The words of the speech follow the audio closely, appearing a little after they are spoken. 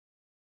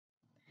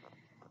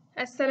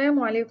السلام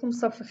عليكم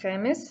صف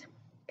خامس.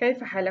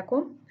 كيف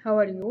حالكم؟ How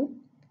are you?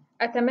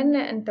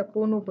 أتمنى أن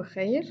تكونوا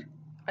بخير.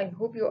 I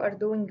hope you are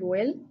doing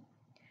well.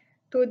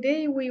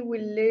 Today we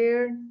will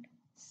learn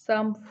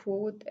some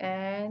food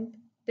and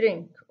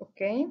drink,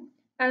 okay?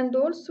 And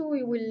also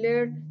we will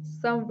learn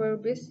some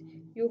verbs.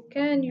 You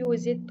can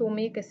use it to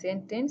make a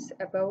sentence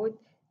about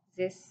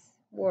these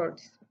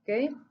words,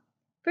 okay?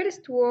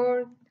 First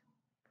word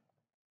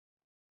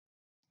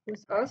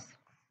with us.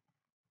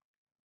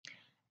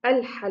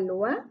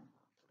 الحلوى.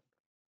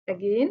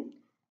 Again,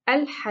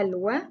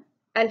 الحلوى.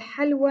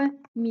 الحلوى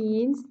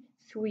means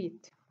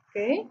sweet.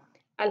 Okay?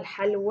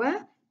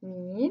 الحلوى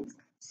means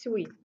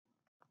sweet.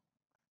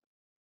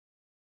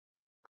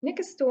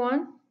 Next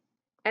one,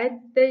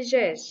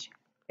 الدجاج.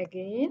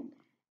 Again,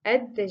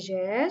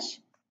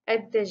 الدجاج.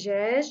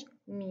 الدجاج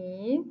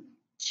means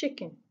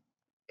chicken.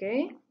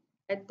 Okay?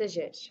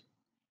 الدجاج.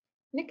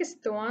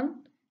 Next one,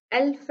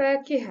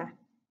 الفاكهة.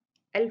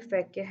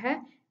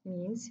 الفاكهة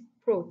means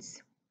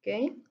fruits.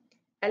 Okay?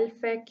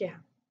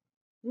 الفاكهة.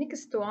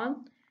 Next one,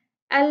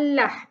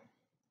 اللحم.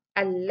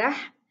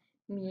 اللحم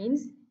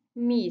means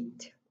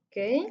meat.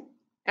 Okay?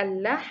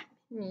 اللحم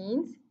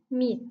means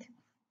meat.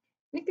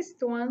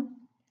 Next one,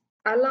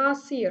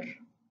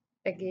 العصير.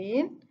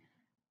 Again,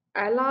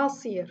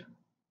 العصير.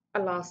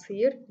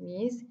 العصير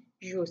means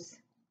juice.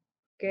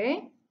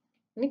 Okay?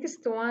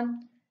 Next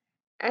one,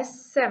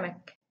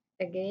 السمك.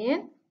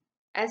 Again,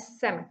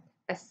 السمك.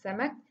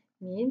 السمك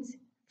means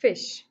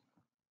fish.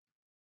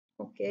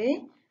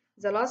 Okay?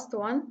 The last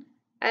one,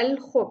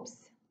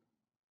 الخبز.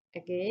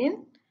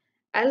 Again,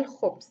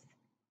 الخبز.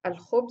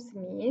 الخبز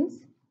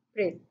means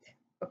bread.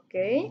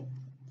 Okay.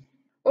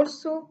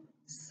 Also,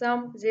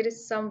 there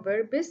is some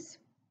verbs.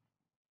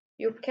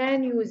 You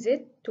can use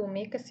it to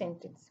make a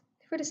sentence.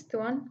 First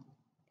one,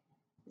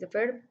 the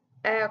verb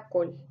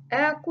آكل.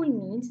 آكل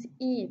means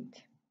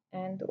eat.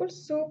 And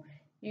also,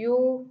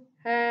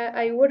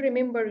 I will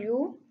remember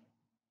you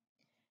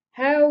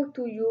how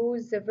to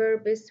use the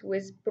verbs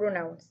with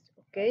pronouns.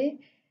 Okay.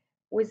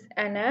 With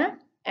أنا,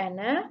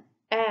 أنا,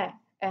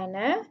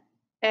 أنا,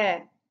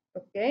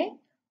 okay.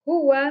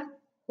 هو,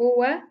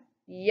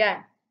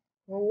 يا.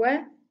 هو,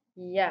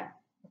 يا.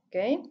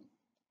 Okay.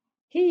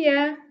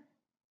 هي,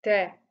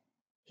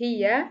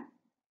 هي,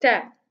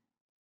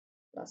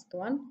 Last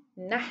one.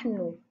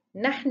 نحن,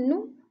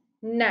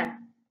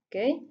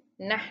 Okay.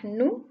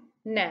 نحن,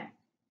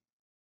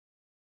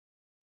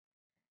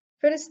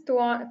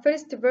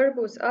 First verb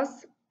with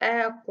us,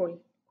 آكل.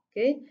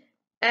 Okay.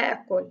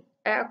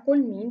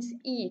 آكل means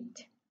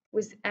eat.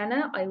 With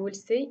أنا, I will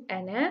say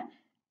أنا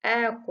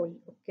آكل.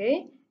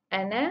 Okay.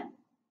 أنا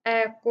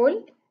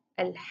آكل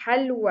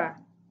الحلوى.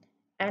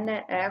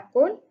 أنا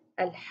آكل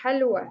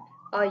الحلوى.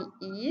 I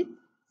eat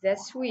the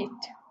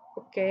sweet.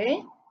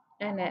 Okay.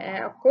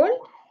 أنا آكل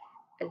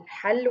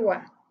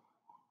الحلوى.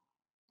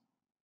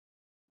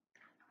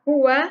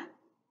 هو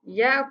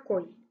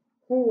يأكل.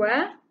 هو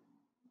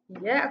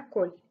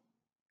يأكل.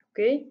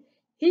 Okay.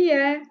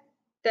 هي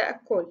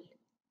تأكل.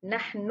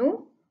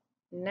 نحن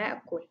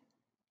نأكل.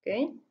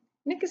 Okay.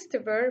 Next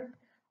verb,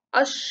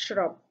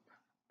 أشرب.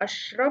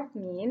 أشرب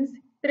means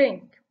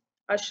drink.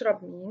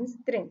 أشرب means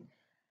drink.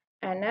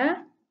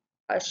 أنا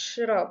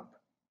أشرب.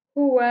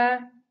 هو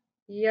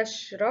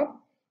يشرب.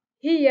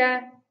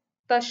 هي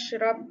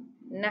تشرب.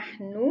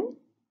 نحن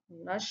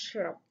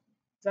نشرب.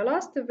 The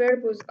last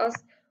verb with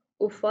us,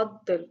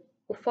 أفضل.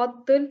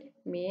 أفضل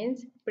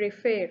means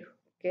prefer.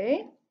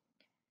 Okay.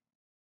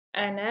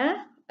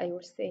 I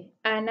will say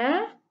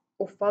أنا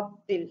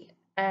أفضل.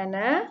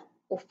 أنا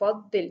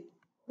أفضل.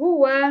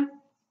 هو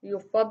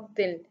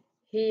يفضل.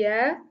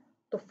 هي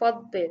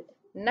تفضل.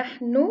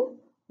 نحن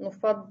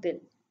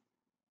نفضل.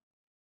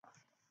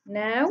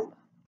 Now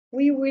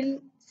we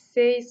will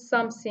say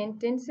some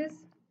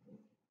sentences.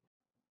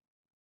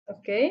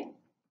 Okay.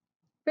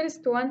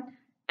 First one,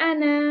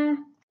 أنا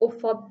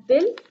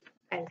أفضل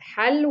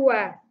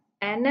الحلوى.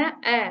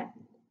 أنا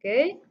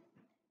Okay.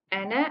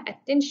 أنا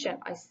attention.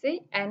 I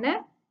say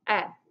أنا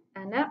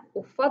أنا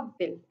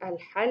أفضل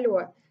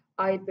الحلوى.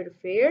 I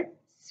prefer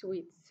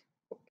sweets.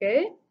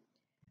 Okay.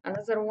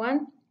 Another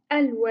one,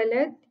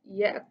 الولد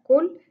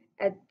يأكل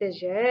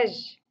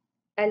الدجاج.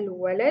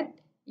 الولد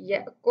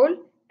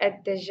يأكل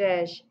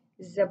الدجاج.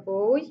 The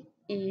boy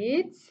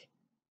eats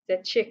the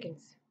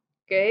chickens.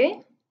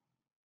 Okay.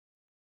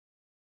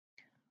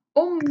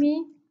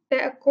 أمي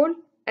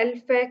تأكل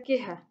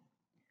الفاكهة.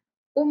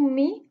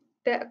 أمي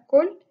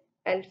تأكل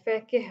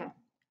الفاكهة.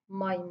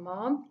 My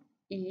mom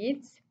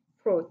eats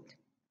fruit.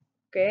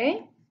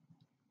 Okay.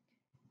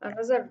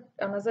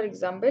 Another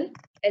example.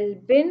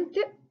 البنت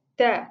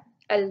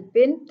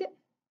البنت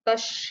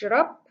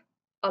تشرب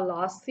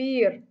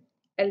العصير.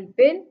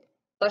 البنت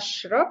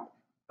تشرب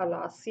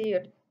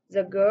العصير.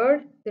 The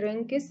girl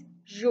drinks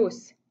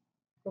juice.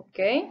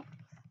 Okay.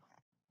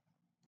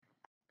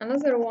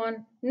 Another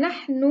one.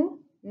 نحن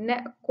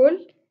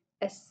نأكل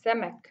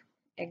السمك.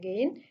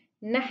 Again.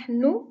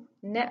 نحن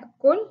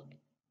نأكل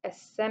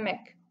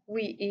السمك.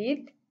 We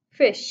eat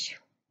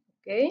fish.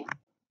 Okay.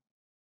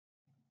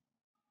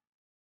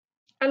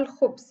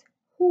 الخبز.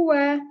 هو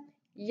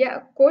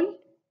يأكل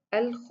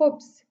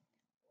الخبز.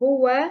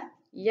 هو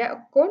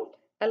يأكل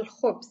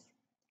الخبز.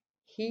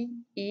 He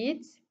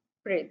eats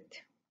bread.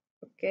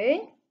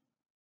 Okay.